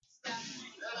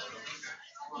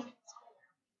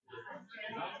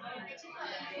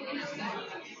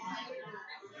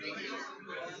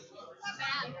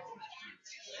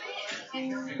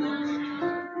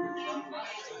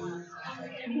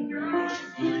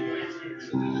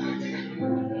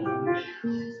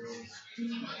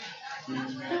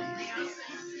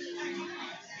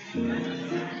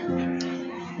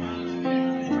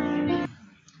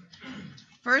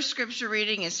first scripture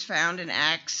reading is found in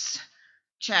Acts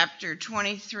chapter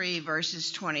 23,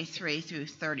 verses 23 through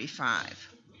 35.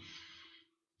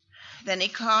 Then he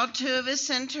called 2 of his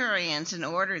centurions and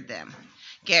ordered them,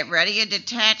 "Get ready a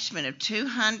detachment of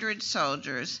 200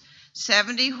 soldiers,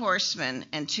 70 horsemen,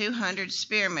 and 200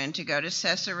 spearmen to go to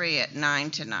Caesarea at 9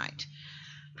 tonight.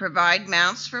 Provide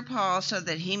mounts for Paul so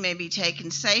that he may be taken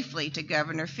safely to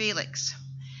Governor Felix."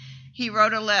 He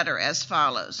wrote a letter as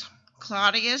follows: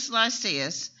 "Claudius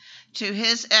Lysias, to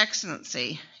His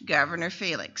Excellency, Governor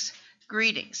Felix,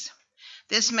 greetings.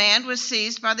 This man was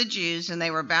seized by the Jews, and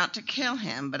they were about to kill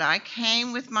him, but I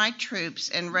came with my troops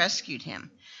and rescued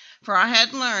him, for I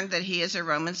had learned that he is a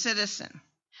Roman citizen.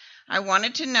 I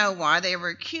wanted to know why they were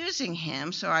accusing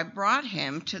him, so I brought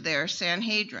him to their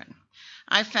Sanhedrin.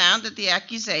 I found that the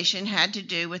accusation had to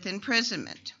do with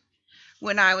imprisonment.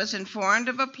 When I was informed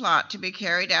of a plot to be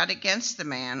carried out against the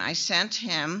man, I sent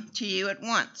him to you at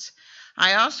once.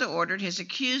 I also ordered his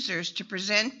accusers to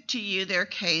present to you their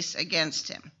case against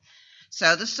him."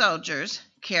 So the soldiers,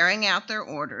 carrying out their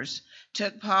orders,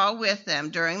 took Paul with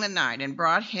them during the night and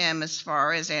brought him as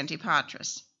far as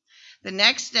Antipatris. The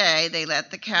next day they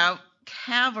let the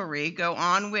cavalry go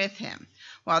on with him,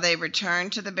 while they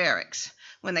returned to the barracks.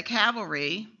 When the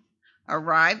cavalry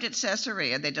arrived at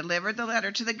Caesarea, they delivered the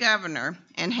letter to the governor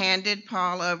and handed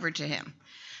Paul over to him.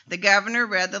 The governor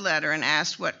read the letter and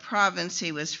asked what province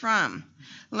he was from.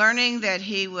 Learning that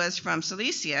he was from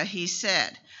Cilicia, he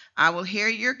said, "I will hear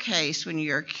your case when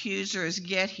your accusers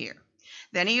get here."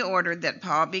 Then he ordered that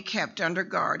Paul be kept under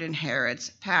guard in Herod's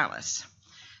palace.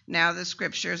 Now the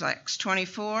scriptures, Acts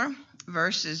 24,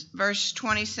 verse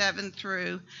 27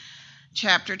 through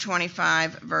chapter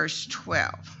 25, verse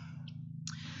 12.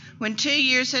 When 2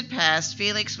 years had passed,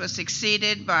 Felix was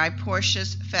succeeded by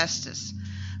Porcius Festus.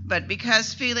 But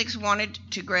because Felix wanted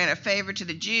to grant a favor to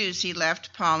the Jews, he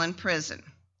left Paul in prison.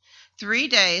 3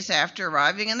 days after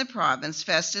arriving in the province,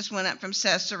 Festus went up from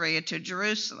Caesarea to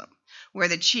Jerusalem, where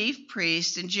the chief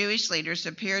priests and Jewish leaders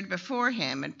appeared before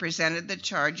him and presented the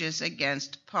charges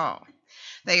against Paul.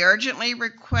 They urgently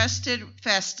requested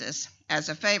Festus, as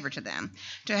a favor to them,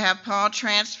 to have Paul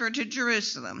transferred to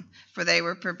Jerusalem, for they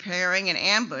were preparing an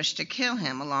ambush to kill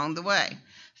him along the way.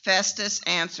 Festus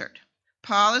answered,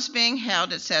 "Paul is being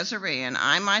held at Caesarea, and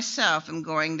I myself am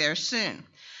going there soon.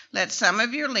 Let some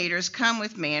of your leaders come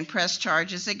with me and press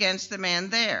charges against the man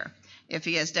there, if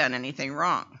he has done anything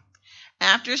wrong."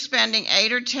 After spending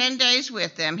 8 or 10 days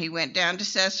with them, he went down to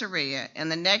Caesarea, and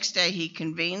the next day he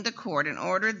convened the court and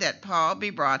ordered that Paul be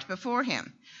brought before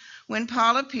him. When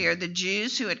Paul appeared, the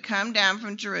Jews who had come down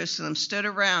from Jerusalem stood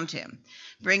around him,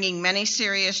 bringing many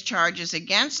serious charges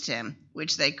against him,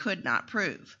 which they could not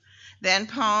prove. Then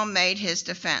Paul made his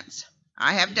defense.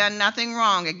 "I have done nothing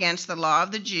wrong against the law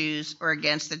of the Jews or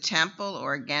against the temple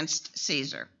or against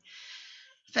Caesar."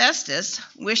 Festus,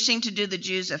 wishing to do the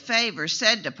Jews a favor,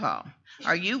 said to Paul,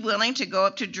 "Are you willing to go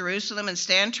up to Jerusalem and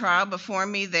stand trial before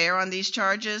me there on these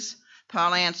charges?"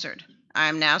 Paul answered, "I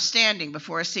am now standing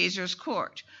before Caesar's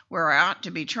court, where I ought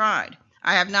to be tried.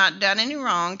 I have not done any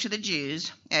wrong to the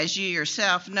Jews, as you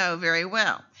yourself know very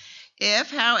well.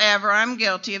 If, however, I am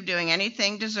guilty of doing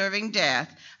anything deserving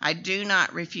death, I do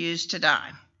not refuse to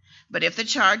die. But if the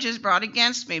charges brought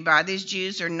against me by these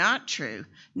Jews are not true,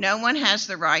 no one has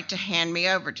the right to hand me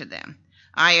over to them.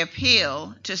 I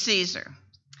appeal to Caesar."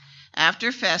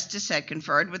 After Festus had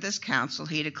conferred with his council,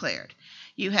 he declared,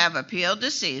 "You have appealed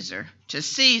to Caesar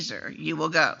you will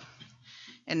go."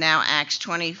 And now Acts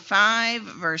 25,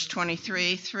 verse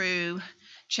 23 through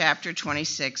chapter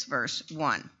 26, verse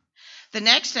 1. The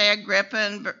next day Agrippa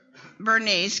and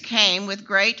Bernice came with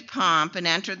great pomp and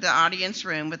entered the audience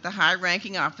room with the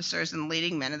high-ranking officers and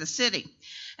leading men of the city.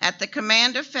 At the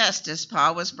command of Festus,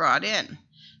 Paul was brought in.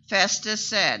 Festus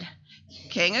said,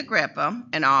 "King Agrippa,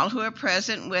 and all who are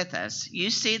present with us, you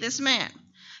see this man.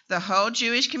 The whole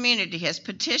Jewish community has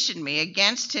petitioned me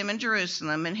against him in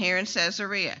Jerusalem and here in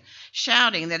Caesarea,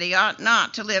 shouting that he ought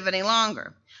not to live any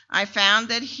longer. I found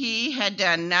that he had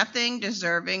done nothing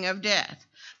deserving of death.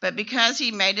 But because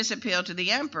he made his appeal to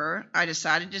the emperor, I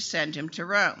decided to send him to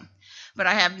Rome. But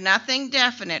I have nothing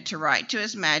definite to write to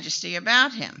his majesty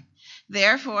about him.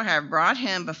 Therefore I have brought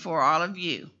him before all of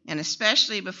you, and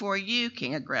especially before you,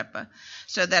 King Agrippa,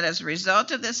 so that as a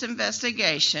result of this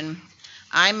investigation,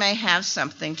 I may have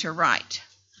something to write.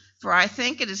 For I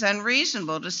think it is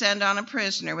unreasonable to send on a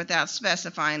prisoner without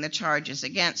specifying the charges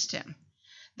against him."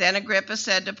 Then Agrippa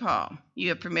said to Paul, "You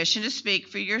have permission to speak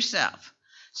for yourself."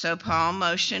 So Paul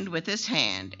motioned with his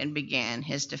hand and began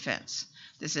his defense.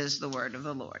 This is the word of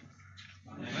the Lord.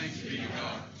 Thanks be to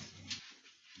God.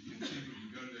 You two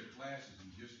can go to their classes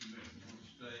in just a minute. I want to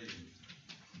stay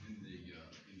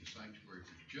in the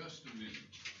minute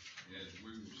as we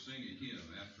will sing a hymn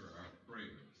after our prayer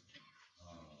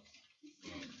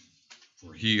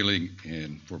for healing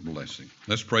and for blessing.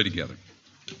 Let's pray together.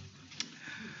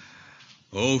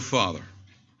 Oh, Father,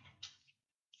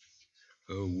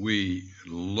 we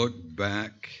look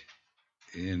back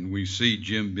and we see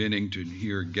Jim Bennington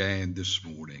here again this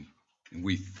morning, and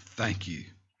we thank you.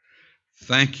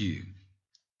 Thank you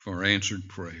for answered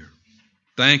prayer.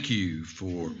 Thank you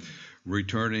for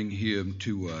returning him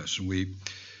to us. We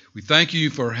thank you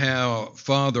for how,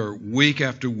 Father, week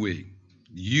after week,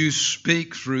 you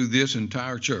speak through this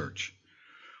entire church.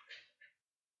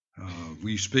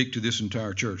 We speak to this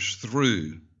entire church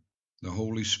through the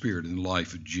Holy Spirit in the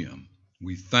life of Jim.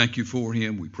 We thank you for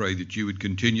him. We pray that you would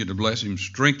continue to bless him,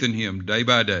 strengthen him day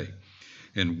by day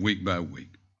and week by week.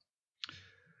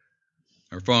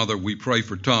 Our Father, we pray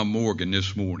for Tom Morgan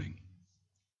this morning.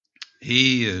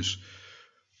 He is,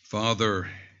 Father,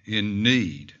 in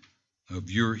need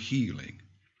of your healing.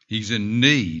 He's in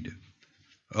need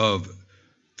of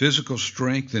physical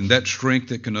strength, and that strength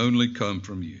that can only come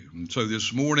from you. And so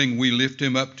this morning we lift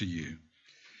him up to you,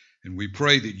 and we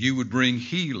pray that you would bring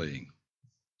healing.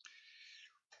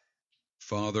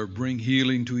 Father, bring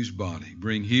healing to his body,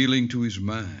 bring healing to his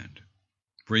mind,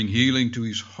 bring healing to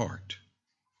his heart.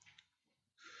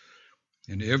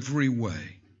 In every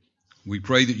way, we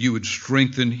pray that you would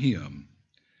strengthen him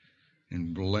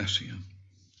and bless him.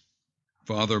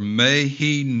 Father, may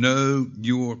he know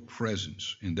your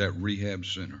presence in that rehab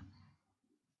center.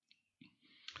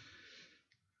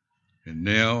 And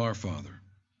now, our Father,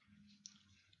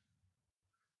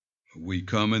 we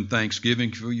come in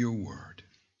thanksgiving for your word,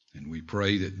 and we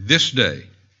pray that this day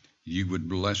you would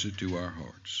bless it to our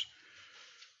hearts.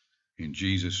 In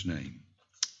Jesus' name,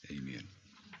 amen.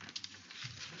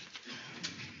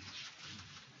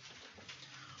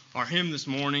 Our hymn this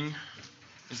morning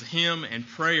is a hymn and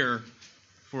prayer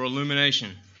for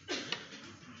illumination.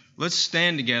 Let's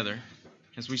stand together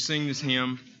as we sing this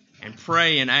hymn and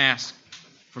pray and ask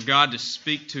for God to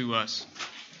speak to us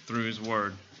through His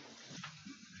Word.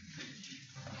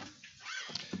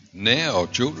 Now,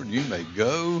 children, you may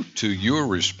go to your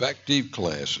respective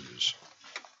classes.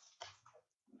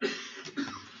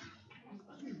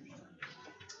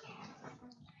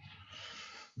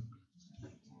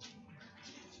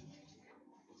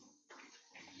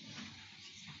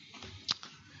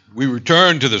 We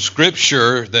return to the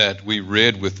scripture that we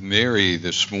read with Mary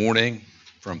this morning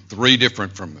from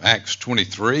Acts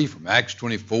 23, from Acts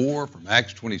 24, from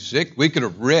Acts 26. We could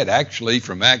have read actually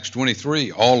from Acts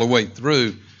 23 all the way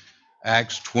through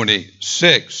Acts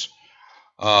 26.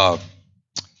 And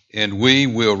we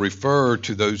will refer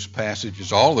to those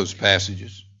passages, all those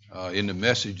passages, in the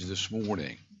message this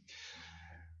morning.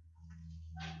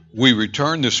 We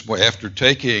return this way after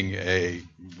taking a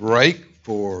break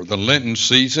for the Lenten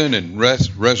season and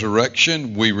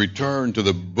resurrection. We return to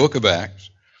the book of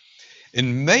Acts.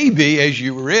 And maybe as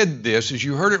you read this, as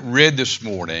you heard it read this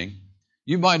morning,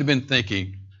 you might have been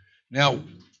thinking, now,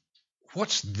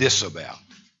 what's this about?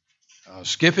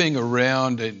 Skipping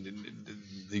around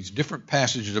these different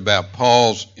passages about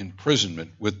Paul's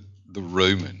imprisonment with the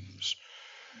Romans.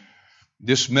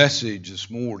 This message this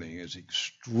morning is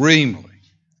extremely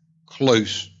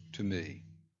close to me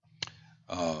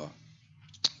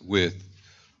with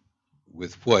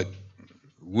what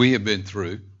we have been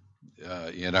through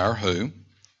in our home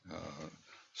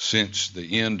since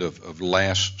the end of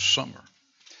last summer.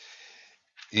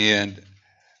 And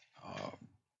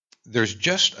there's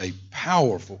just a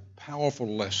powerful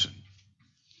lesson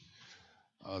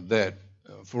that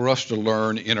for us to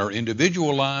learn in our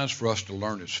individual lives, for us to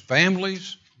learn as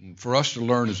families, and for us to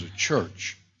learn as a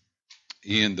church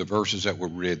in the verses that were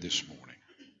read this morning.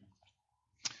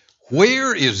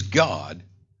 Where is God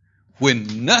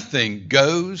when nothing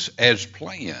goes as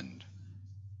planned?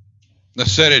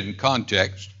 Let's set it in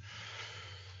context.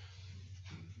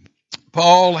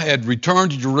 Paul had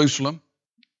returned to Jerusalem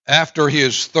after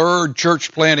his third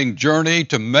church planting journey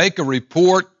to make a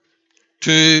report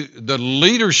to the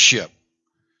leadership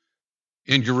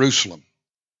in Jerusalem,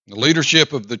 the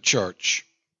leadership of the church.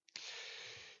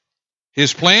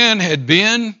 His plan had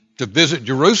been to visit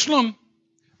Jerusalem,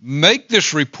 make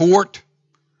this report,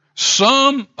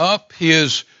 sum up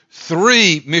his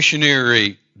 3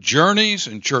 missionary journeys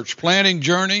and church planting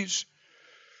journeys,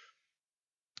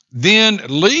 then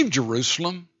leave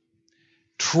Jerusalem,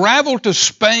 travel to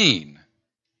Spain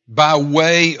by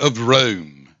way of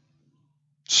Rome,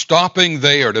 stopping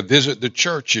there to visit the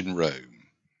church in Rome.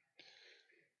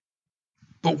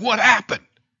 But what happened?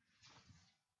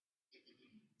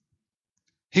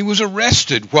 He was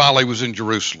arrested while he was in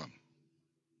Jerusalem.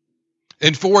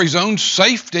 and for his own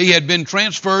safety had been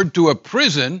transferred to a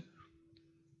prison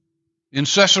in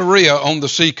Caesarea on the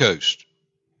seacoast.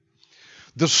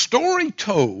 The story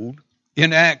told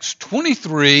in Acts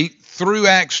 23 through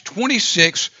Acts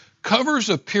 26 covers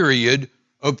a period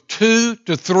of 2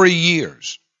 to 3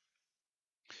 years.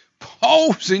 Paul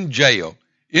was in jail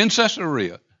in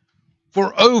Caesarea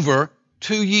for over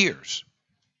 2 years.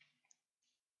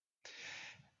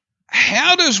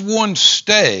 How does one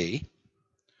stay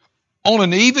on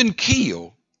an even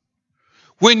keel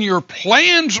when your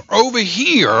plans are over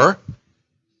here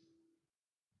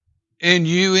and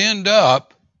you end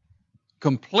up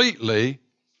completely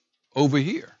over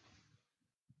here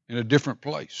in a different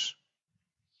place?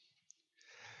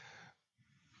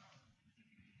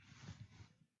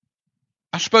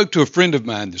 I spoke to a friend of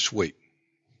mine this week.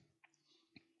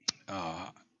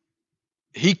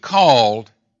 He called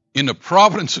in the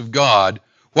providence of God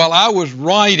while I was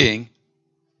writing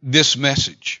this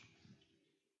message.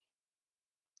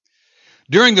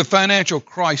 During the financial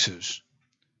crisis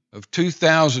of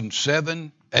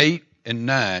 2007, 8, and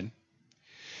 9,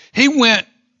 he went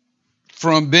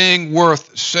from being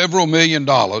worth several $million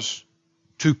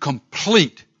to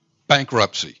complete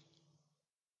bankruptcy.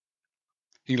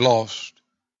 He lost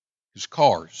his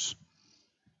cars.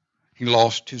 He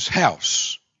lost his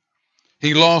house.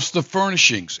 He lost the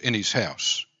furnishings in his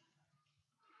house.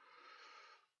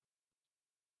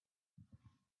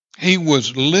 He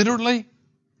was literally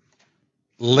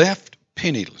left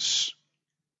penniless.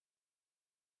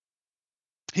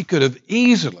 He could have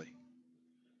easily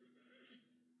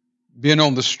been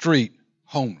on the street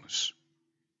homeless.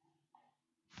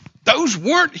 Those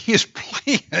weren't his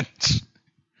plans.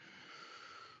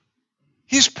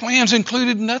 His plans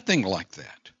included nothing like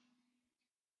that.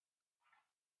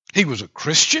 He was a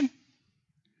Christian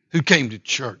who came to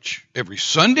church every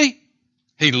Sunday.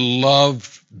 He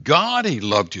loved God. He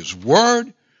loved His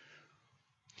Word.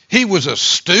 He was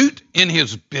astute in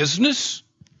his business.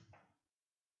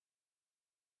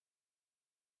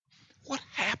 What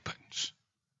happens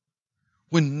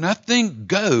when nothing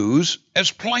goes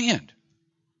as planned?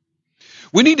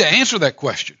 We need to answer that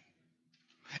question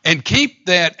and keep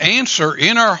that answer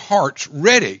in our hearts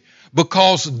ready,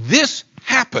 because this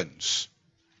happens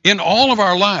in all of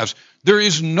our lives. There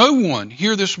is no one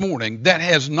here this morning that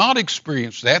has not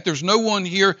experienced that. There's no one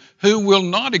here who will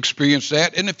not experience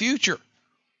that in the future.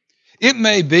 It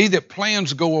may be that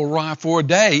plans go awry for a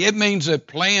day. It means that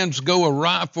plans go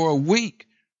awry for a week.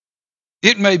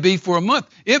 It may be for a month.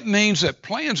 It means that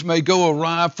plans may go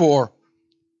awry for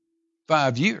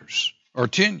 5 years or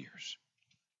 10 years.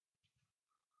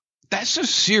 That's a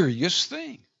serious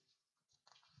thing.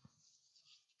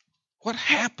 What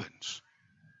happens?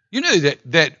 You know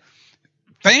that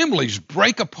families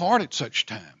break apart at such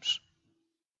times.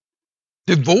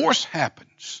 Divorce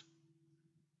happens.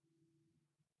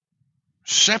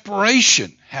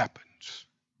 Separation happens.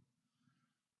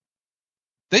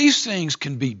 These things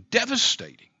can be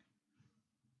devastating.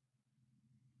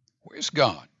 Where's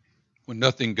God when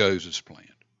nothing goes as planned?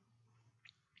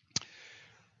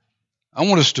 I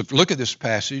want us to look at this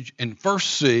passage and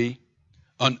first see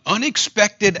an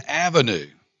unexpected avenue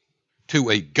to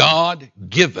a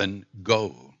God-given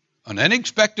goal. An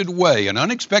unexpected way, an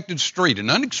unexpected street, an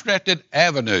unexpected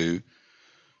avenue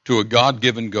to a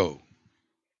God-given goal.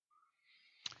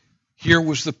 Here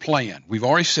was the plan. We've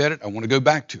already said it. I want to go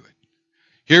back to it.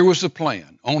 Here was the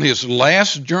plan. On his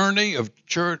last journey of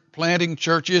planting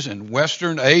churches in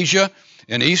Western Asia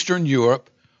and Eastern Europe,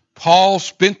 Paul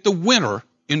spent the winter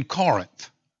in Corinth.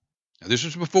 Now, this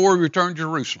is before he returned to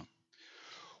Jerusalem.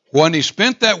 When he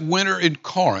spent that winter in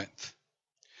Corinth,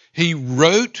 he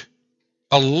wrote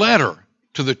a letter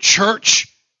to the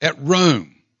church at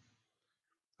Rome.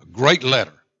 A great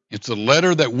letter. It's a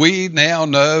letter that we now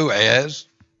know as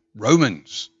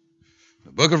Romans,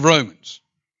 the book of Romans.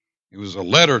 It was a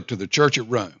letter to the church at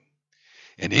Rome.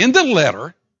 And in the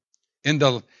letter,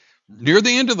 near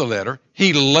the end of the letter,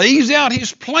 he lays out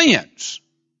his plans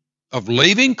of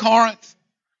leaving Corinth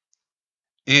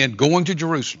and going to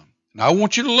Jerusalem. And I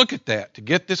want you to look at that to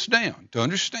get this down, to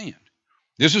understand.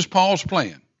 This is Paul's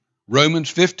plan.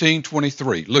 Romans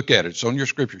 15:23. Look at it. It's on your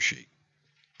scripture sheet.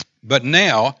 But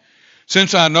now,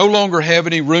 since I no longer have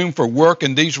any room for work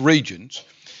in these regions,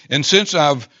 and since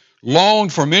I've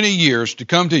longed for many years to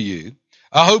come to you,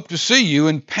 I hope to see you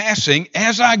in passing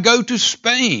as I go to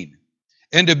Spain,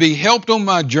 and to be helped on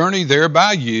my journey there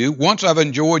by you once I've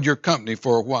enjoyed your company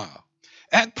for a while.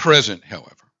 At present,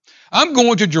 however, I'm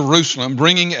going to Jerusalem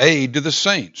bringing aid to the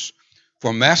saints.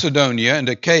 For Macedonia and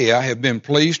Achaia have been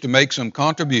pleased to make some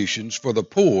contributions for the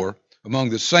poor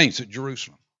among the saints at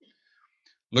Jerusalem.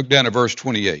 Look down at verse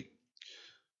 28.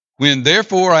 When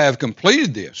therefore I have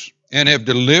completed this and have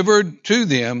delivered to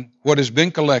them what has been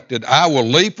collected, I will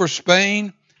leave for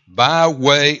Spain by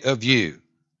way of you.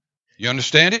 You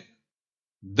understand it?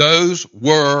 Those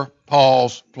were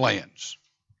Paul's plans.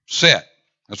 Set.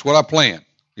 That's what I planned.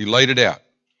 He laid it out.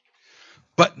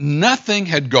 But nothing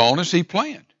had gone as he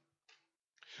planned.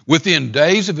 Within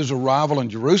days of his arrival in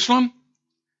Jerusalem,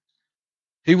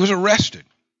 he was arrested.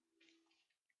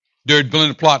 There had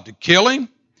been a plot to kill him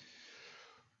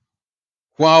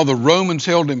while the Romans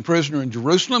held him prisoner in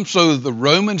Jerusalem. So the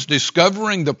Romans,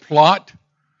 discovering the plot,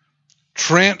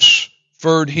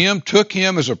 transferred him, took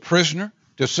him as a prisoner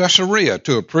to Caesarea,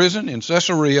 to a prison in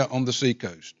Caesarea on the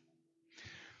seacoast.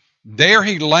 There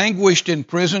he languished in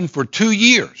prison for 2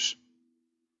 years.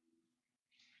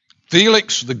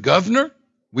 Felix, the governor,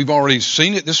 we've already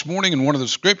seen it this morning in one of the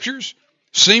scriptures,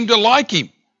 seemed to like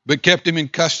him, but kept him in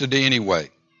custody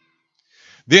anyway.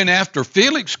 Then after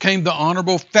Felix came the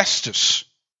honorable Festus.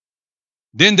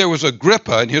 Then there was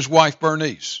Agrippa and his wife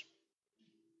Bernice.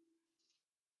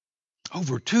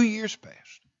 Over 2 years passed.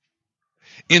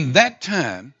 In that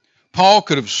time, Paul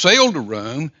could have sailed to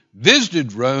Rome, visited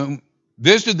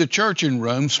the church in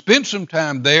Rome, spent some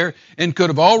time there, and could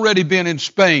have already been in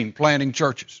Spain planting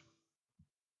churches.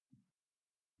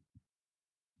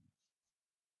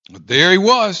 But there he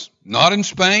was, not in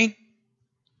Spain,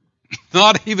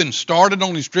 not even started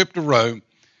on his trip to Rome,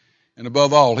 and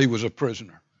above all, he was a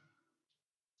prisoner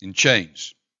in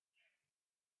chains.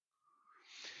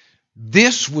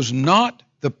 This was not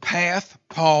the path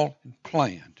Paul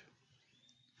planned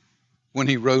when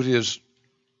he wrote his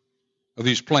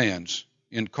plans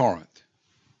in Corinth.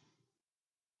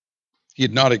 He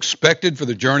had not expected for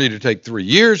the journey to take 3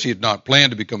 years. He had not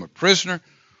planned to become a prisoner.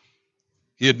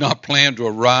 He had not planned to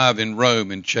arrive in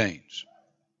Rome in chains.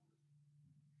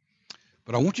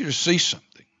 But I want you to see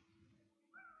something.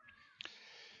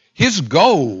 His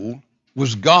goal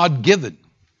was God-given.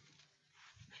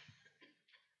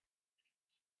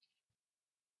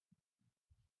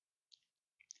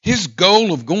 His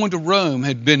goal of going to Rome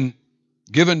had been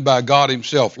given by God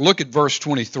himself. Look at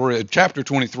chapter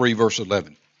 23, verse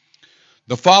 11.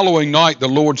 The following night the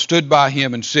Lord stood by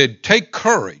him and said, "Take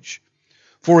courage,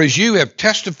 for as you have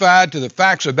testified to the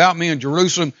facts about me in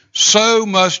Jerusalem, so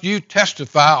must you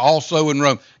testify also in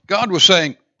Rome." God was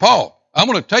saying, Paul, I'm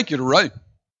going to take you to Rome.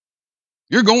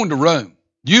 You're going to Rome.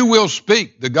 You will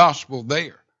speak the gospel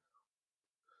there.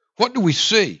 What do we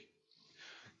see?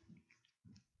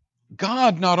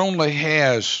 God not only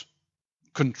has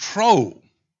control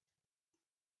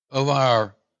of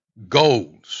our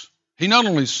goals, he not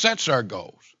only sets our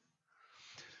goals,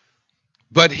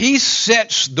 but he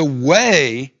sets the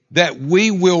way that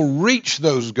we will reach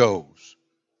those goals.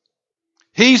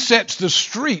 He sets the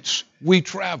streets we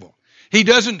travel. He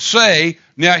doesn't say,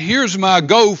 now here's my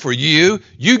goal for you.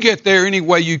 You get there any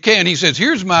way you can. He says,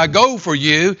 here's my goal for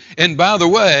you. And by the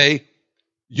way,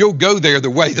 you'll go there the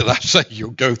way that I say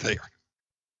you'll go there.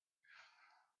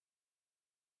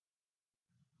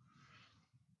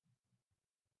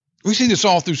 We see this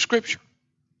all through Scripture.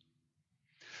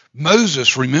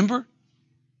 Moses, remember?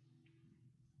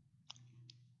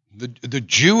 The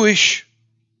Jewish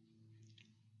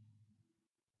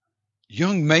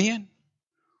young man,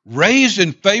 raised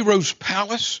in Pharaoh's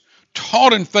palace,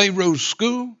 taught in Pharaoh's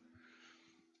school,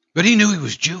 but he knew he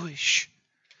was Jewish.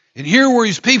 And here were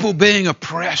his people being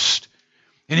oppressed,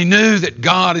 and he knew that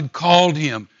God had called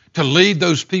him to lead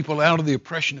those people out of the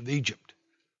oppression of Egypt.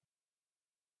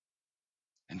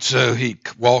 And so he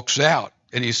walks out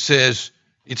and he says,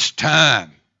 it's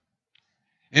time.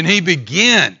 And he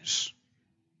begins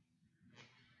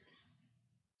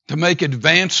to make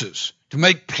advances, to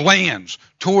make plans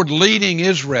toward leading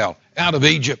Israel out of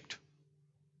Egypt.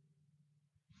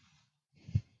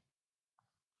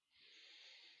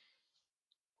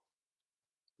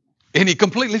 And he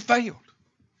completely failed.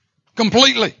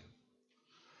 Completely.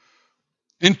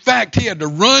 In fact, he had to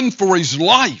run for his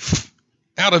life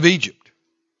out of Egypt.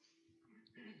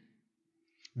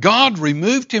 God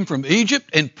removed him from Egypt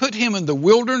and put him in the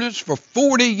wilderness for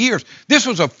 40 years. This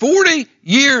was a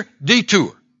 40-year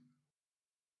detour.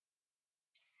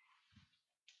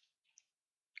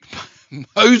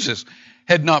 Moses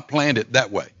had not planned it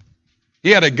that way.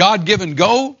 He had a God-given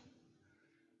goal.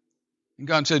 And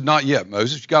God said, not yet,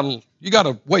 Moses. You got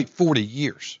to wait 40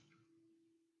 years.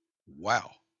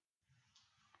 Wow.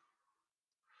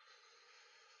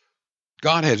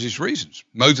 God has his reasons.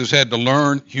 Moses had to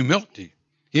learn humility.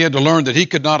 He had to learn that he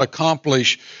could not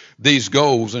accomplish these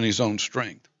goals in his own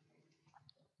strength.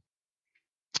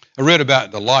 I read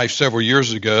about the life several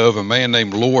years ago of a man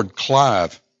named Lord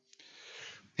Clive.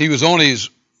 He was on his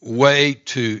way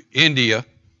to India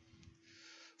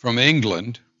from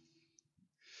England,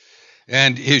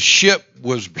 and his ship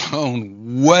was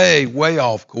blown way, way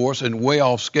off course and way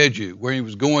off schedule, where he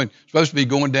was supposed to be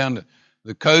going down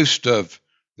the coast of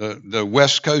the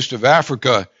west coast of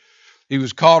Africa. He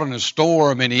was caught in a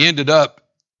storm, and he ended up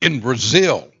in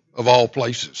Brazil, of all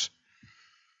places.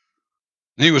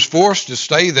 And he was forced to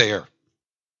stay there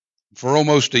for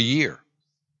almost a year.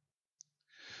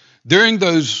 During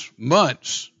those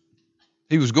months,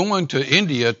 he was going to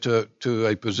India to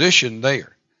a position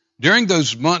there. During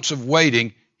those months of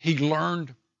waiting, he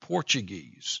learned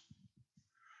Portuguese.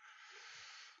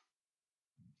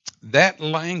 That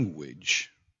language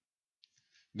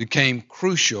became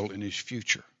crucial in his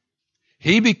future.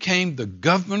 He became the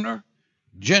Governor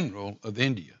General of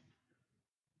India.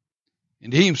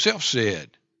 And he himself said,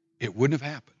 it wouldn't have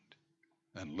happened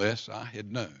unless I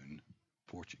had known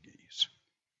Portuguese.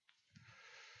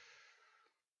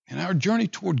 In our journey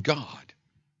toward God,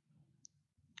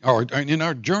 or in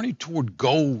our journey toward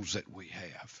goals that we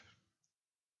have,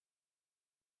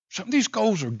 some of these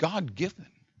goals are God-given.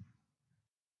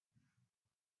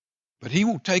 But he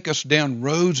will take us down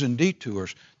roads and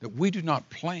detours that we do not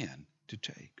plan to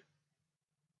take.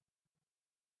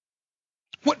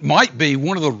 What might be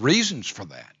one of the reasons for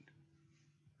that?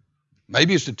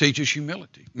 Maybe it's to teach us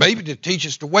humility. Maybe to teach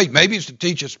us to wait. Maybe it's to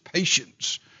teach us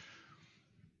patience.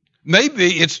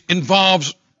 Maybe it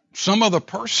involves some other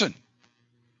person.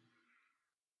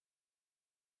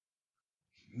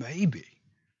 Maybe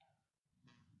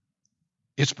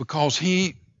it's because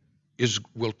he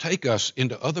will take us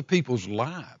into other people's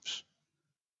lives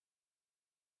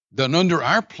that under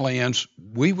our plans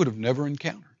we would have never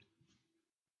encountered.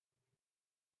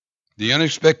 The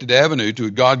unexpected avenue to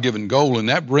a God-given goal, and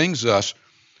that brings us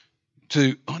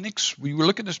to we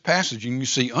look at this passage and you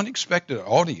see unexpected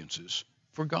audiences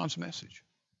for God's message.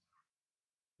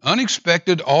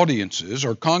 Unexpected audiences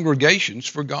or congregations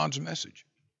for God's message.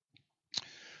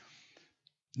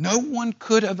 No one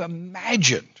could have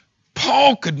imagined,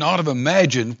 Paul could not have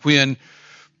imagined when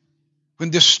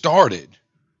this started.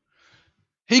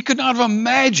 He could not have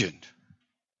imagined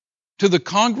to the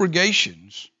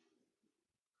congregations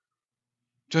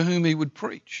to whom he would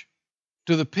preach,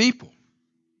 to the people.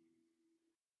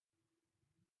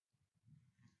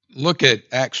 Look at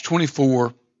Acts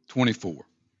 24:24.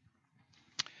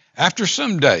 After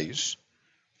some days,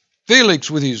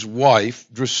 Felix with his wife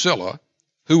Drusilla,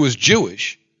 who was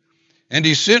Jewish, and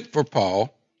he sent for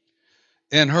Paul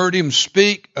and heard him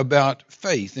speak about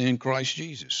faith in Christ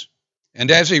Jesus.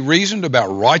 And as he reasoned about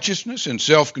righteousness and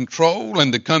self-control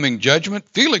and the coming judgment,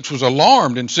 Felix was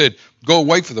alarmed and said, "Go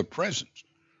away for the present.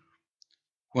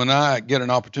 When I get an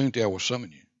opportunity, I will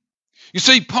summon you." You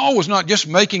see, Paul was not just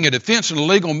making a defense in a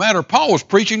legal matter. Paul was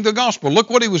preaching the gospel. Look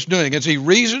what he was doing as he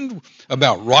reasoned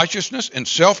about righteousness and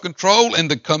self-control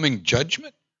and the coming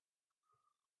judgment.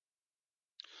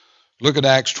 Look at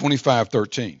Acts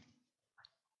 25:13.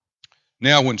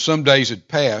 Now, when some days had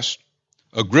passed,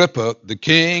 Agrippa, the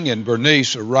king, and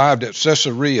Bernice arrived at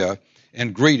Caesarea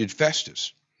and greeted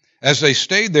Festus. As they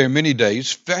stayed there many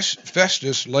days,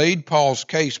 Festus laid Paul's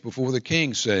case before the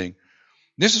king, saying,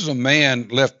 "This is a man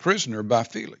left prisoner by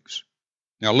Felix."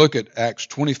 Now look at Acts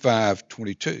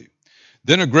 25:22.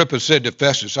 Then Agrippa said to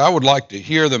Festus, "I would like to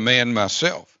hear the man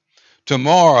myself."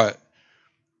 Tomorrow,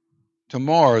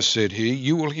 said he,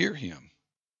 "you will hear him."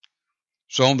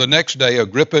 So on the next day,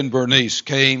 Agrippa and Bernice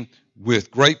came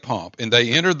with great pomp, and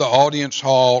they entered the audience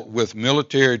hall with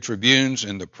military tribunes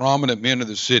and the prominent men of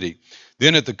the city.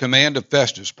 Then at the command of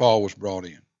Festus, Paul was brought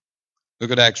in.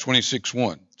 Look at Acts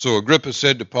 26:1. So Agrippa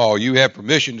said to Paul, "You have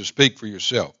permission to speak for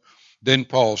yourself." Then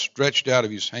Paul stretched out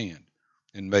of his hand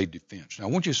and made defense. Now I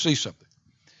want you to see something.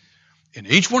 In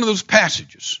each one of those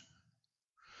passages,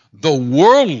 the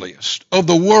worldliest of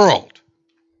the world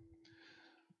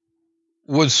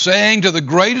was saying to the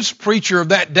greatest preacher of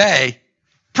that day,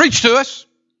 "Preach to us,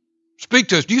 speak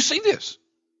to us." Do you see this?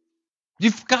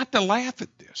 You've got to laugh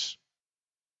at this.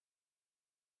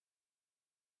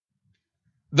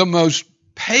 The most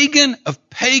pagan of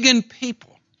pagan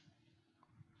people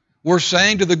were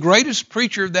saying to the greatest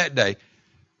preacher of that day,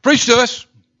 "Preach to us.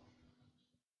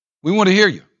 We want to hear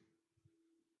you."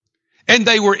 And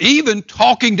they were even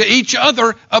talking to each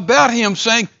other about him,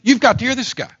 saying, "You've got to hear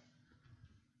this guy."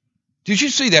 Did you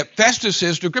see that? Festus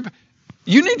says to Agrippa,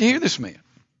 "You need to hear this man."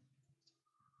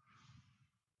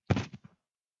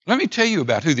 Let me tell you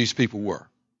about who these people were.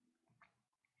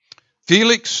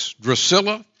 Felix,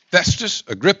 Drusilla, Festus,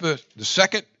 Agrippa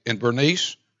II, and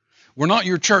Bernice were not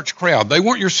your church crowd. They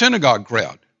weren't your synagogue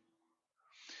crowd.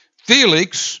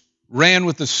 Felix ran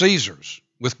with the Caesars,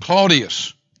 with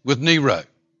Claudius, with Nero.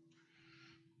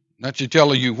 That should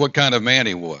tell you what kind of man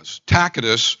he was.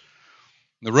 Tacitus,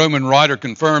 the Roman writer,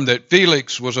 confirmed that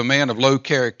Felix was a man of low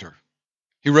character.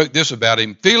 He wrote this about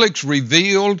him. Felix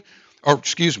reveled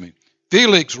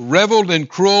in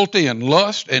cruelty and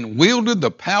lust and wielded the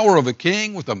power of a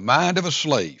king with the mind of a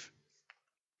slave.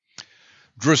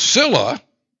 Drusilla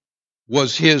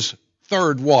was his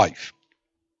third wife.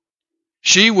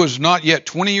 She was not yet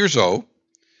 20 years old.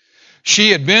 She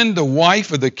had been the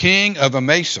wife of the king of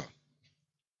Emesa,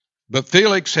 but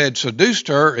Felix had seduced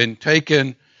her and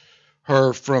taken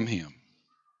her from him.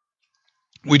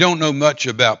 We don't know much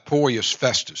about Porcius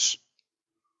Festus.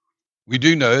 We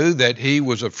do know that he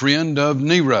was a friend of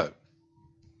Nero.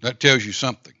 That tells you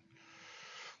something.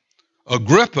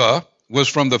 Agrippa was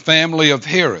from the family of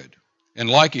Herod, and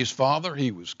like his father,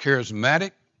 he was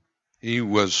charismatic, he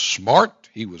was smart,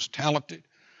 he was talented.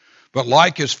 But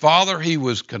like his father, he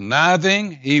was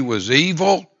conniving, he was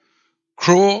evil,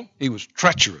 cruel, he was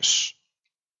treacherous.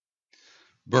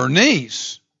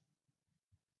 Bernice,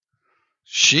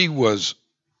 she was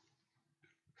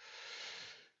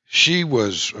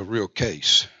a real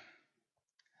case.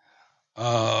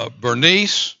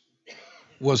 Bernice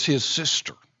was his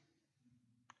sister.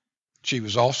 She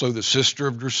was also the sister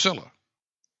of Drusilla.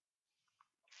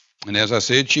 And as I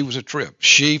said, she was a trip.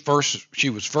 She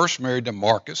was first married to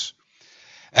Marcus.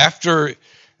 After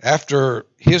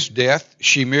his death,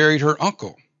 she married her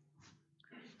uncle.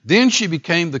 Then she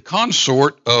became the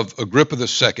consort of Agrippa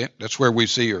II. That's where we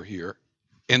see her here.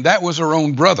 And that was her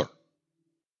own brother.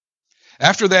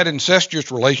 After that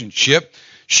incestuous relationship,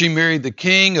 she married the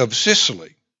king of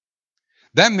Sicily.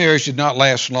 That marriage did not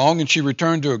last long, and she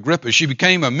returned to Agrippa. She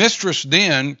became a mistress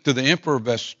then to the Emperor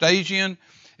Vespasian,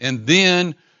 and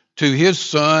then to his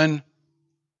son,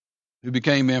 who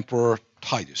became Emperor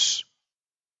Titus.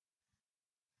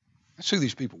 That's who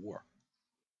these people were.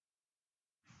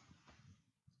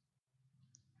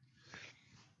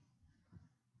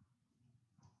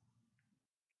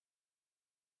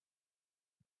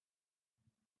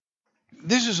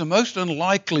 This is a most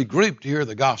unlikely group to hear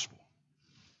the gospel.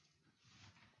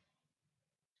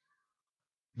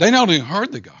 They not only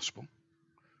heard the gospel,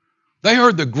 they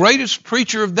heard the greatest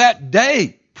preacher of that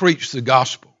day preach the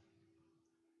gospel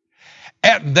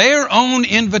at their own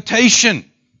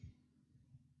invitation.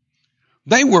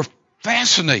 They were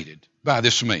fascinated by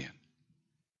this man.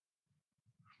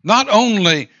 Not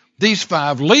only these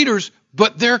 5 leaders,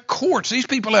 but their courts. These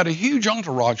people had a huge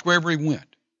entourage wherever he went.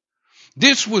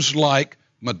 This was like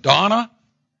Madonna,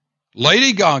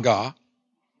 Lady Gaga,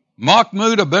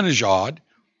 Mahmoud Ahmadinejad,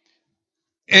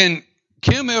 and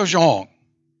Kim Il-jong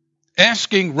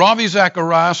asking Ravi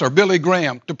Zacharias or Billy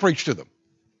Graham to preach to them.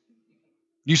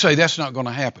 You say that's not going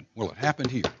to happen. Well, it happened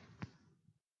here.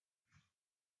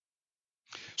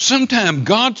 Sometimes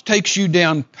God takes you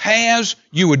down paths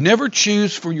you would never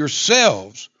choose for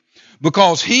yourselves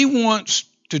because He wants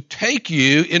to take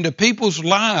you into people's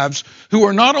lives who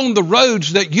are not on the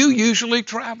roads that you usually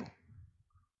travel.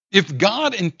 If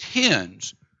God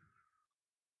intends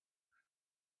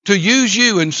to use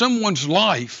you in someone's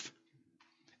life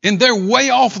and they're way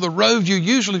off the road you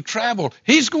usually travel,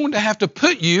 He's going to have to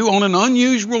put you on an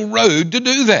unusual road to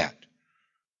do that.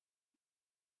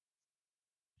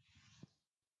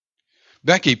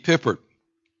 Becky Pippert,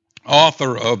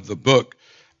 author of the book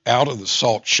Out of the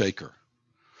Salt Shaker,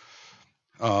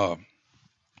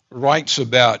 writes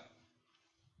about,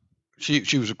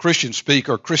 she was a Christian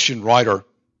speaker, Christian writer.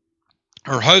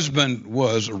 Her husband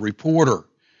was a reporter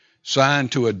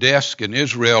signed to a desk in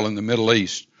Israel in the Middle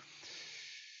East.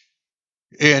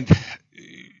 And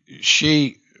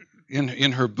she,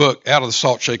 in her book, Out of the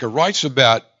Salt Shaker, writes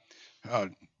about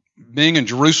being in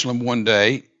Jerusalem one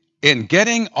day and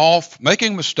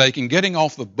making a mistake and getting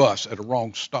off the bus at a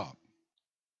wrong stop.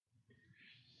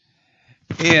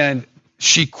 And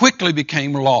she quickly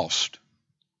became lost.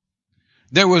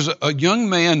 There was a young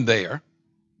man there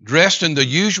dressed in the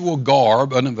usual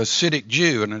garb of a Hasidic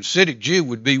Jew. And a Hasidic Jew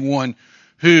would be one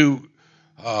who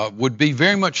would be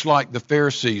very much like the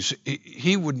Pharisees.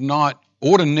 He would not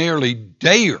ordinarily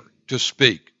dare to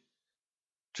speak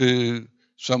to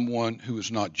someone who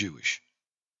is not Jewish,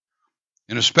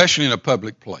 and especially in a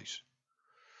public place.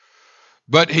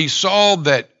 But he saw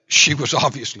that she was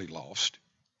obviously lost,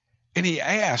 and he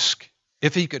asked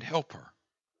if he could help her.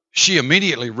 She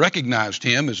immediately recognized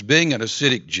him as being an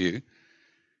Hasidic Jew,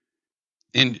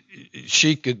 and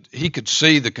he could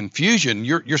see the confusion.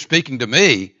 You're speaking to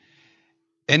me.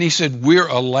 And he said, we're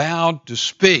allowed to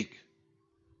speak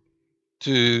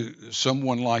to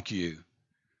someone like you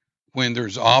when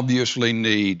there's obviously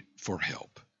need for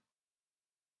help.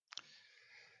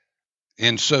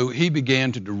 And so he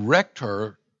began to direct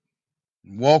her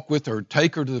walk with her,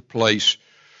 take her to the place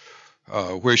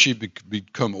where she'd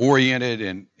become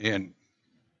oriented and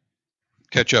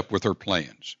catch up with her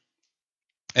plans.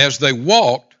 As they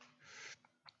walked,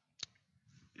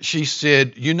 she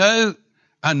said, "You know,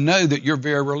 I know that you're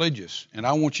very religious, and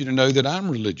I want you to know that I'm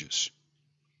religious."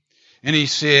 And he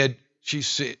said,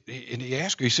 and he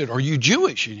asked her, he said, "Are you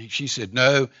Jewish?" And she said,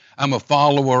 "No, I'm a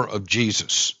follower of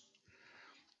Jesus."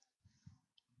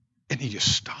 And he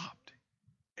just stopped.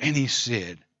 And he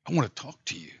said, "I want to talk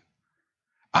to you.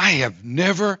 I have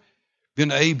never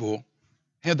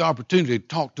had the opportunity to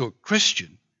talk to a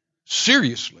Christian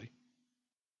seriously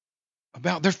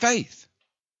about their faith."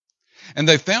 And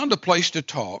they found a place to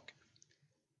talk,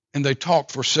 and they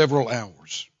talked for several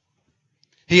hours.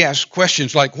 He asked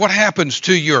questions like, what happens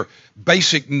to your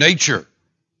basic nature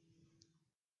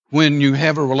when you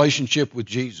have a relationship with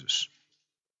Jesus?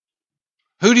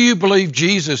 Who do you believe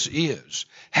Jesus is?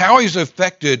 How he's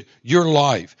affected your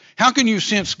life? How can you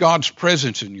sense God's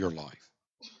presence in your life?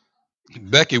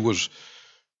 Becky was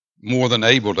more than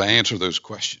able to answer those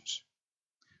questions.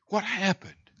 What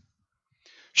happened?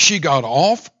 She got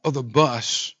off of the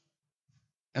bus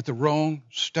at the wrong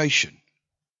station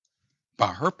by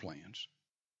her plans.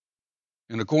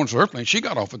 In accordance with her plan, she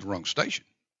got off at the wrong station.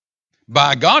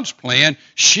 By God's plan,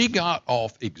 she got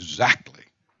off exactly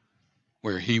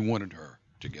where he wanted her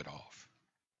to get off.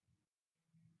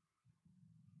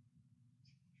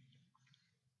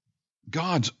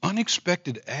 God's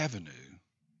unexpected avenue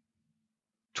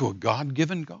to a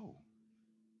God-given goal.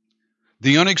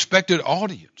 The unexpected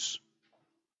audience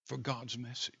for God's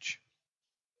message.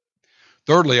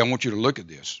 Thirdly, I want you to look at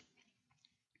this.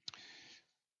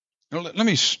 Now, let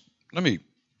me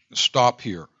stop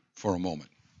here for a moment.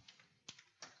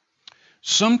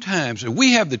 Sometimes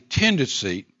we have the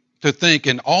tendency to think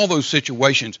in all those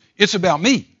situations, it's about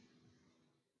me.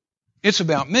 It's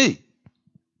about me.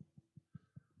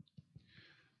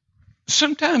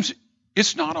 Sometimes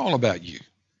it's not all about you.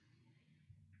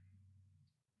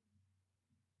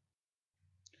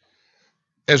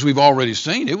 As we've already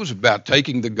seen, it was about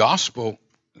taking the gospel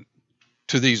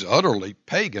to these utterly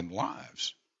pagan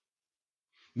lives.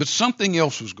 But something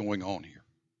else was going on here.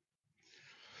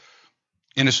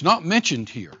 And it's not mentioned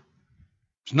here.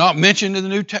 It's not mentioned in the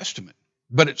New Testament,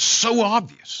 but it's so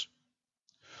obvious.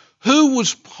 Who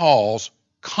was Paul's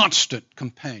constant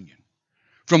companion?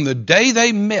 From the day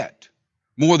they met,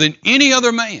 more than any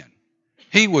other man,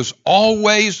 he was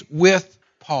always with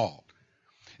Paul.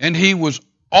 And he was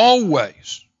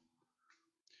always,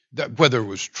 whether it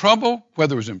was trouble,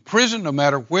 whether it was in prison, no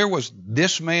matter where was,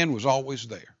 this man was always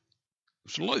there. It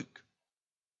was Luke,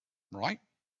 right?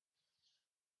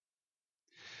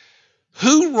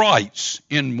 Who writes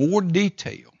in more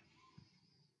detail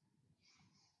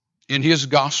in his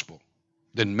gospel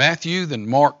than Matthew, than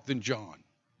Mark, than John?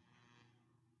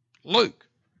 Luke.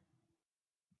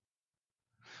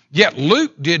 Yet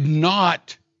Luke did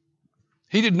not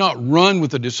run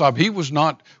with the disciples. He was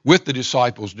not with the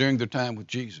disciples during their time with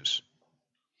Jesus.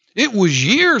 It was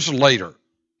years later,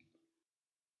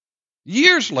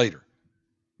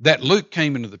 that Luke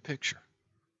came into the picture.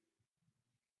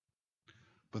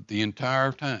 But the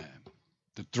entire time,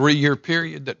 the 3-year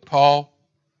period that Paul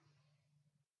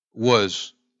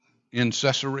was in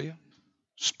Caesarea,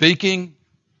 speaking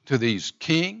to these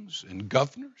kings and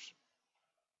governors,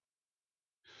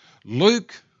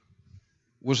 Luke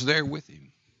was there with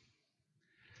him.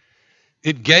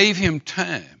 It gave him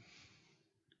time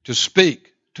to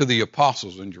speak to the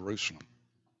apostles in Jerusalem.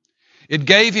 It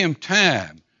gave him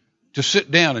time to sit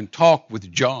down and talk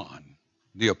with John,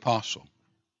 the apostle.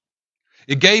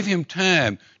 It gave him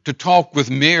time to talk with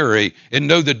Mary and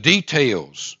know the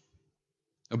details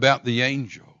about the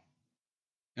angel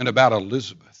and about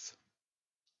Elizabeth.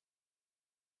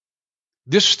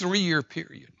 This 3-year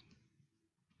period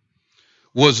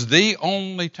was the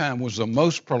only time, was the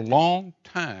most prolonged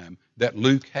time that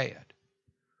Luke had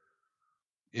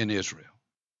in Israel.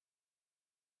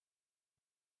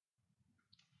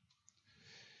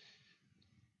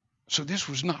 So this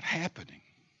was not happening.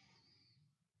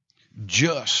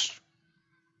 Just,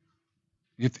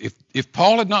 if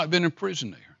Paul had not been in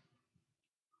prison there,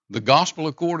 the gospel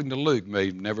according to Luke may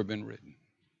have never been written.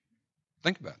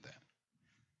 Think about that.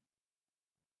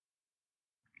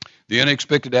 The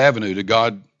unexpected avenue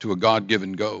to a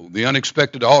God-given goal. The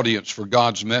unexpected audience for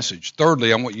God's message.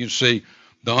 Thirdly, I want you to see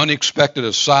the unexpected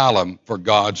asylum for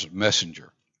God's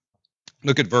messenger.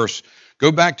 Look at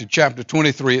go back to chapter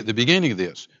 23 at the beginning of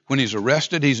this. When he's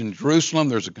arrested, he's in Jerusalem.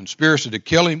 There's a conspiracy to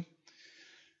kill him.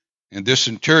 And this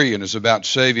centurion is about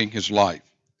saving his life.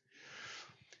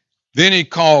 Then he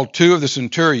called 2 of the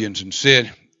centurions and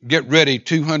said, get ready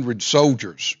 200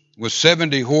 soldiers with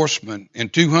 70 horsemen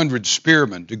and 200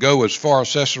 spearmen to go as far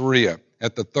as Caesarea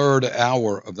at the 3rd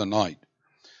hour of the night.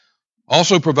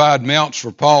 Also provide mounts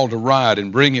for Paul to ride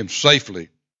and bring him safely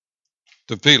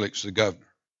to Felix the governor.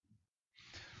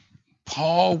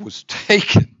 Paul was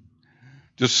taken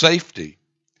to safety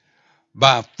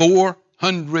by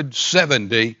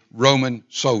 470 Roman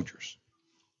soldiers.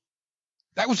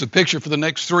 That was the picture for the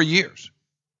next 3 years.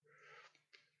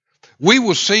 We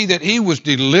will see that he was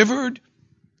delivered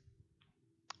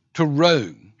to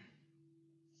Rome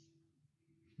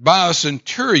by a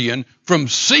centurion from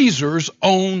Caesar's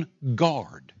own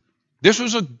guard. This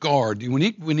was a guard.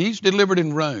 When he's delivered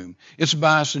in Rome, it's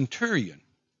by a centurion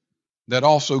that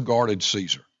also guarded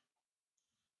Caesar.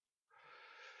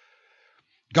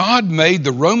 God made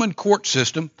the Roman court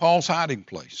system Paul's hiding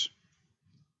place.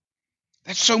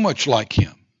 That's so much like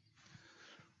him.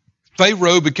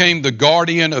 Pharaoh became the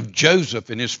guardian of Joseph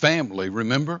and his family,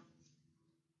 remember?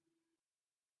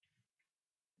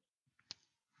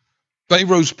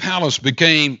 Pharaoh's palace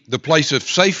became the place of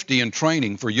safety and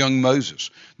training for young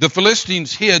Moses. The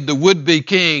Philistines hid the would-be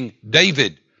king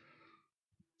David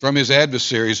from his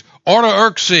adversaries.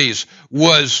 Artaxerxes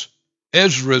was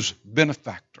Ezra's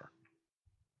benefactor.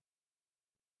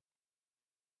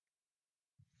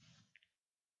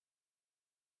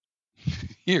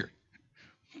 Here,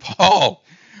 Paul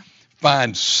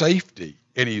finds safety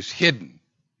and he's hidden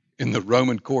in the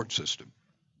Roman court system.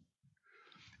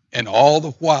 And all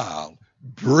the while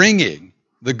bringing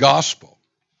the gospel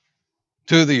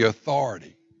to the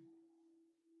authorities,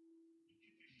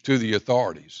 to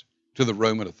the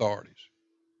Roman authorities.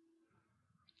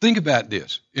 Think about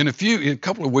this. In a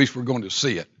couple of weeks we're going to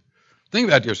see it. Think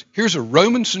about this. Here's a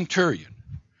Roman centurion,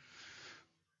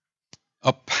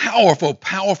 a powerful,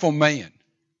 powerful man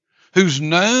who's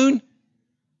known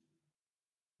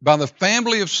by the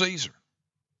family of Caesar,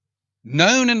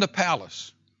 known in the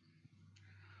palace.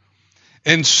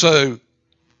 And so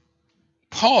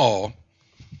Paul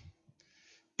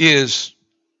is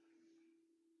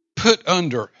put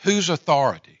under whose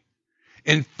authority?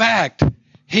 In fact,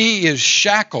 he is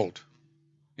shackled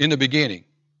in the beginning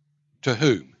to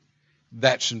whom?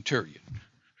 That centurion.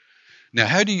 Now,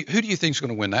 who do you think is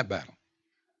going to win that battle?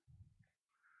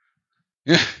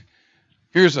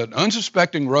 Here's an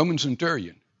unsuspecting Roman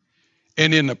centurion,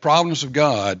 and in the providence of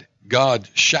God, God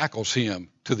shackles him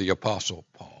to the Apostle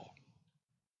Paul.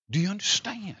 Do you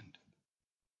understand?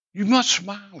 You must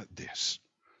smile at this.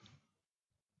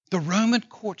 The Roman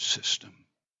court system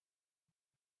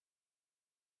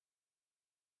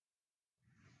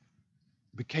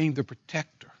became the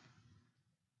protector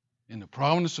in the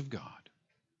providence of God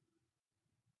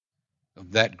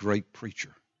of that great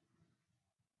preacher.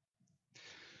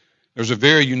 There's a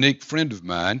very unique friend of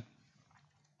mine.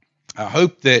 I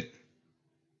hope that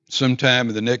sometime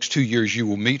in the next 2 years you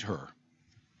will meet her.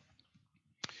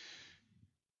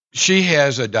 She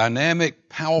has a dynamic,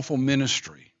 powerful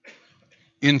ministry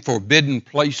in forbidden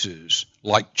places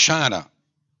like China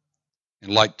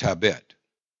and like Tibet.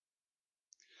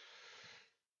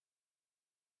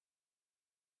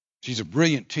 She's a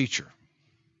brilliant teacher,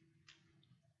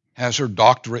 has her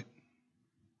doctorate.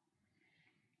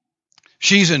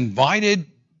 She's invited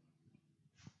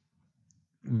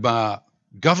by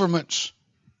governments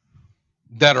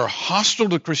that are hostile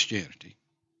to Christianity.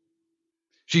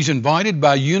 She's invited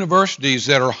by universities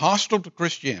that are hostile to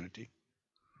Christianity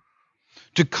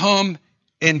to come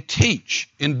and teach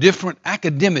in different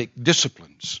academic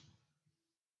disciplines.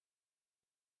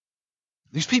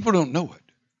 These people don't know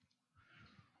it,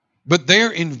 but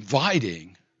they're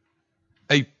inviting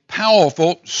a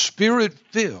powerful,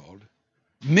 spirit-filled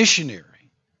missionary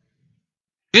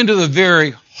into the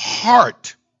very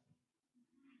heart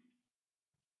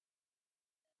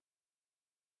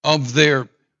of their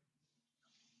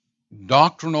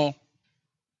doctrinal,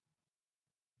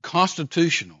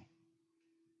 constitutional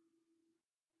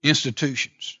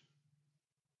institutions,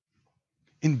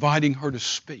 inviting her to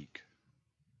speak,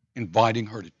 inviting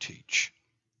her to teach.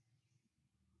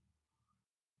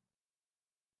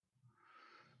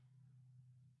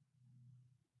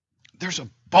 There's a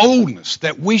boldness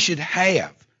that we should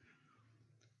have.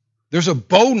 There's a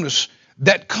boldness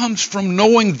that comes from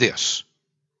knowing this.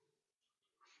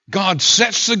 God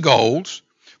sets the goals,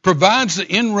 provides the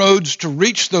inroads to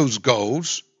reach those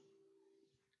goals,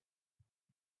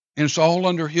 and it's all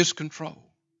under His control.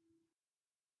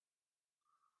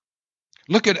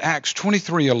 Look at Acts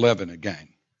 23:11 again.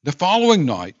 The following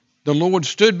night, the Lord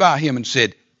stood by him and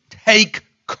said, "Take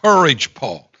courage,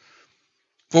 Paul.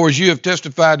 For as you have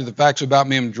testified to the facts about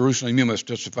me in Jerusalem, you must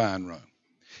testify in Rome."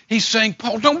 He's saying,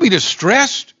 Paul, don't be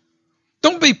distressed.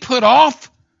 Don't be put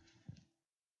off.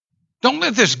 Don't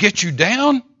let this get you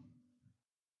down.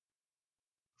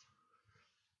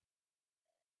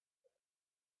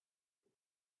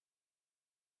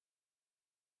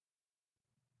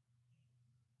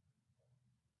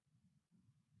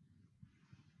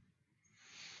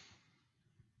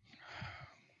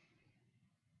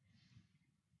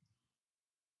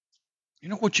 You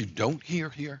know what you don't hear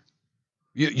here?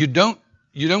 You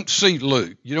don't see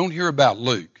Luke. You don't hear about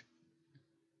Luke.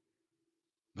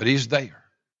 But he's there.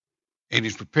 And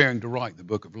he's preparing to write the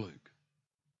book of Luke.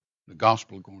 The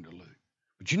gospel according to Luke.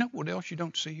 But you know what else you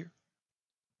don't see here?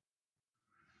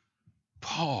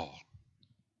 Paul.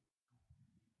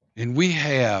 And we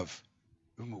have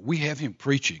him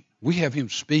preaching. We have him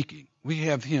speaking. We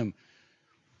have him.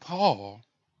 Paul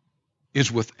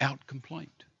is without complaint.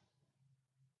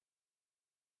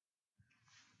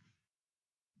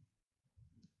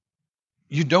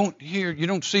 You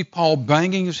don't see Paul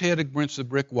banging his head against the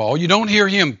brick wall. You don't hear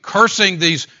him cursing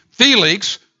these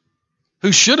Felix,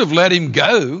 who should have let him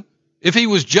go. If he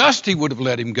was just, he would have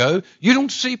let him go. You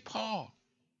don't see Paul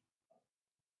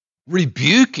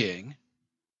rebuking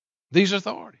these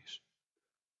authorities.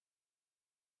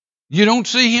 You don't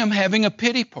see him having a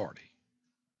pity party.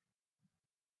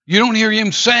 You don't hear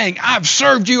him saying, I've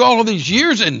served you all of these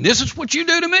years and this is what you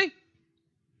do to me.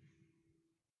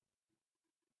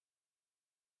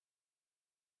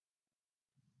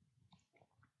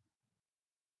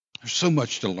 There's so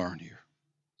much to learn here.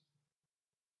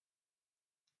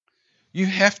 You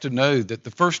have to know that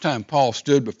the first time Paul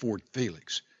stood before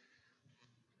Felix,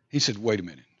 he said, wait a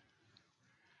minute.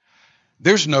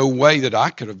 There's no way that I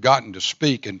could have gotten to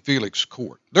speak in Felix's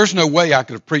court. There's no way I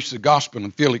could have preached the gospel in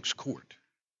Felix's court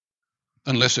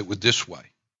unless it was this way,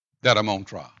 that I'm on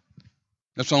trial.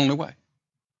 That's the only way.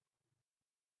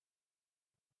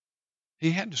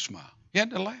 He had to smile. He had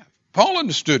to laugh. Paul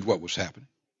understood what was happening.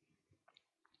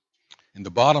 And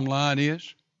the bottom line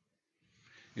is,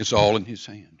 it's all in his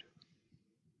hand.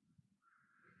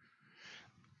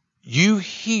 You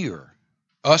hear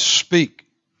us speak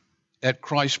at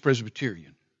Christ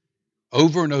Presbyterian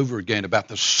over and over again about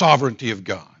the sovereignty of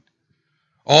God.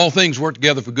 All things work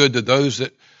together for good to those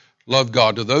that love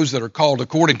God, to those that are called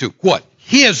according to what?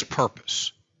 His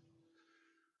purpose.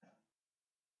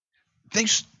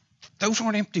 Those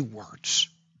aren't empty words.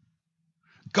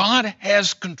 God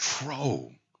has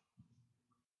control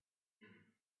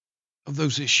of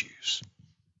those issues.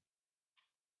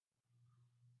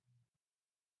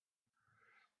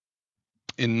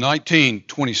 In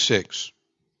 1926,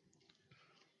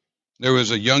 there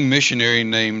was a young missionary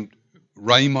named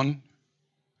Raymond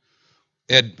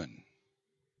Edmond.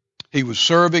 He was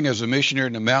serving as a missionary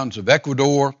in the mountains of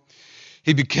Ecuador.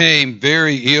 He became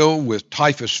very ill with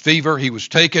typhus fever. He was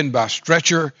taken by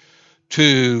stretcher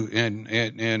and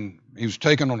he was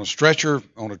taken on a stretcher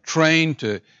on a train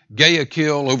to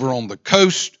Guayaquil over on the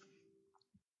coast.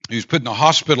 He was put in a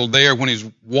hospital there. When his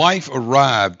wife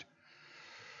arrived,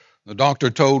 the doctor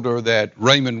told her that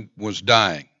Raymond was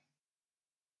dying.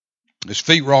 His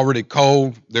feet were already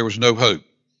cold. There was no hope.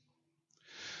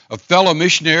 A fellow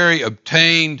missionary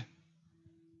obtained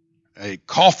a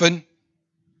coffin.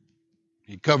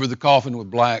 He covered the coffin with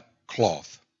black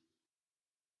cloth.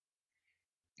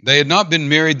 They had not been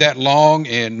married that long,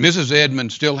 and Mrs.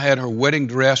 Edmond still had her wedding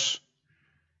dress,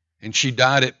 and she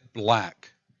dyed it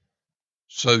black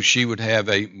so she would have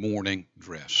a mourning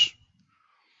dress.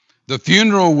 The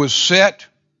funeral was set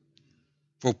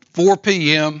for 4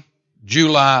 p.m.,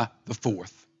 July the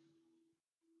 4th.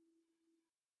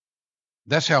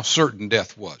 That's how certain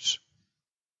death was.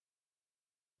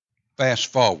 Fast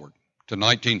forward to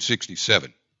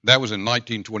 1967. That was in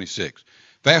 1926.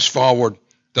 Fast forward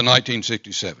to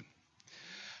 1967.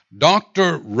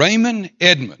 Dr. Raymond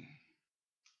Edmond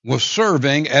was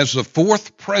serving as the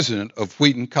 4th president of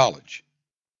Wheaton College.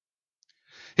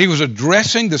 He was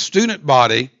addressing the student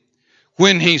body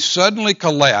when he suddenly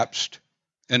collapsed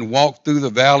and walked through the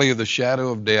valley of the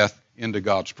shadow of death into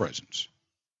God's presence.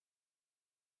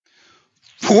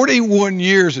 41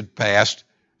 years had passed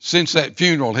since that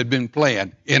funeral had been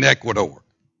planned in Ecuador.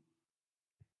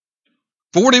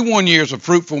 41 years of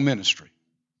fruitful ministry.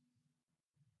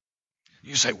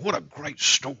 You say, what a great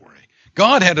story.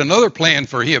 God had another plan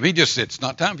for him. He just said, it's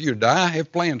not time for you to die. I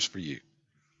have plans for you.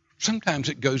 Sometimes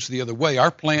it goes the other way.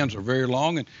 Our plans are very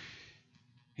long, and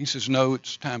he says, no,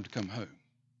 it's time to come home.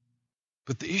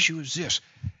 But the issue is this.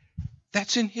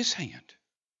 That's in his hand.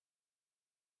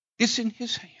 It's in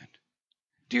his hand.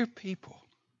 Dear people,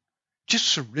 just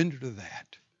surrender to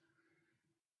that.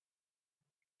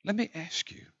 Let me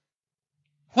ask you,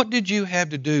 what did you have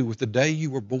to do with the day you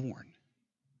were born?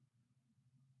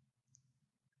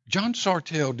 John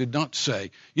Sartell did not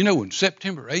say, on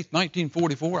September 8th,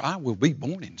 1944, I will be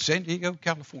born in San Diego,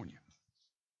 California.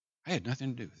 I had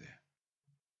nothing to do with that.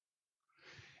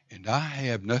 And I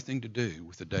have nothing to do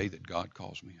with the day that God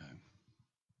calls me home.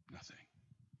 Nothing.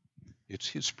 It's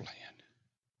His plan.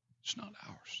 It's not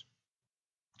ours.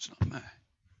 It's not mine.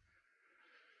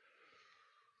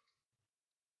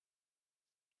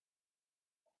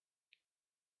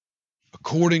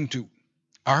 According to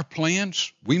our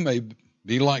plans, we may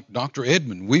be like Dr.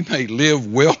 Edmund. We may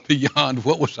live well beyond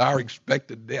what was our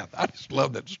expected death. I just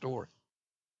love that story.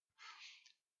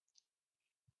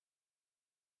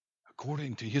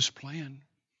 According to His plan,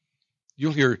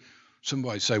 you'll hear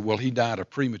somebody say, well, he died a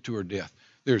premature death.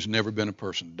 There's never been a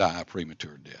person die a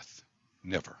premature death.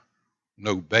 Never.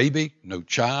 No baby, no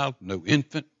child, no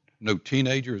infant, no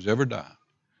teenager has ever died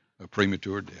a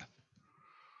premature death.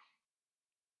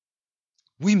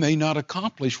 We may not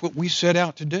accomplish what we set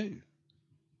out to do.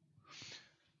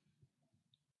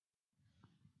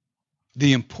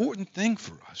 The important thing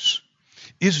for us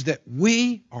is that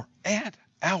we are at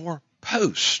our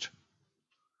post,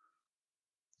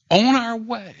 on our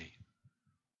way,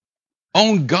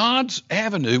 on God's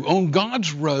avenue, on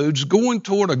God's roads, going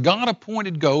toward a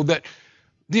God-appointed goal. That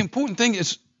the important thing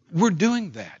is we're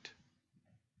doing that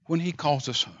when He calls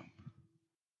us home.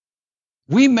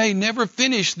 We may never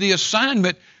finish the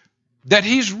assignment that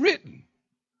He's written,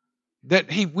 that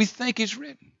we think He's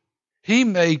written. He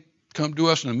may come to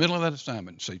us in the middle of that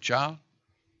assignment and say, child,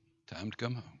 time to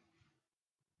come home.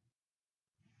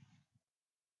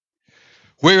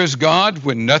 Where is God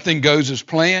when nothing goes as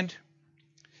planned?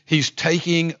 He's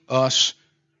taking us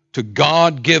to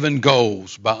God-given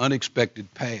goals by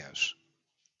unexpected paths.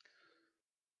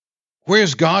 Where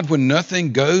is God when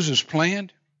nothing goes as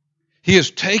planned? He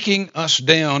is taking us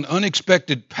down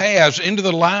unexpected paths into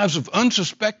the lives of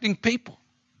unsuspecting people.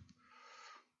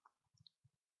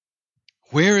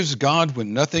 Where is God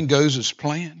when nothing goes as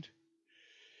planned?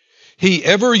 He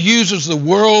ever uses the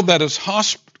world that is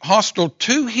hostile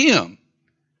to Him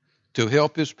to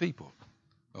help His people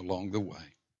along the way.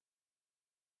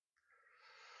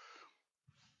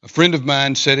 A friend of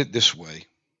mine said it this way: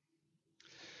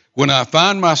 when I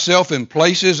find myself in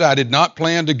places I did not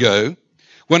plan to go,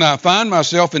 when I find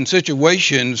myself in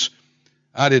situations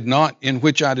in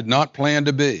which I did not plan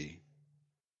to be,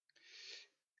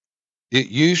 it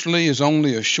usually is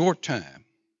only a short time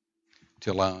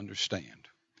till I understand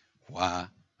why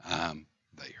I'm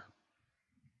there.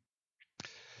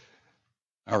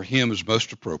 Our hymn is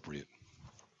most appropriate.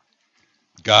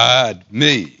 Guide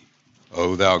me,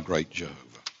 O thou great Jehovah.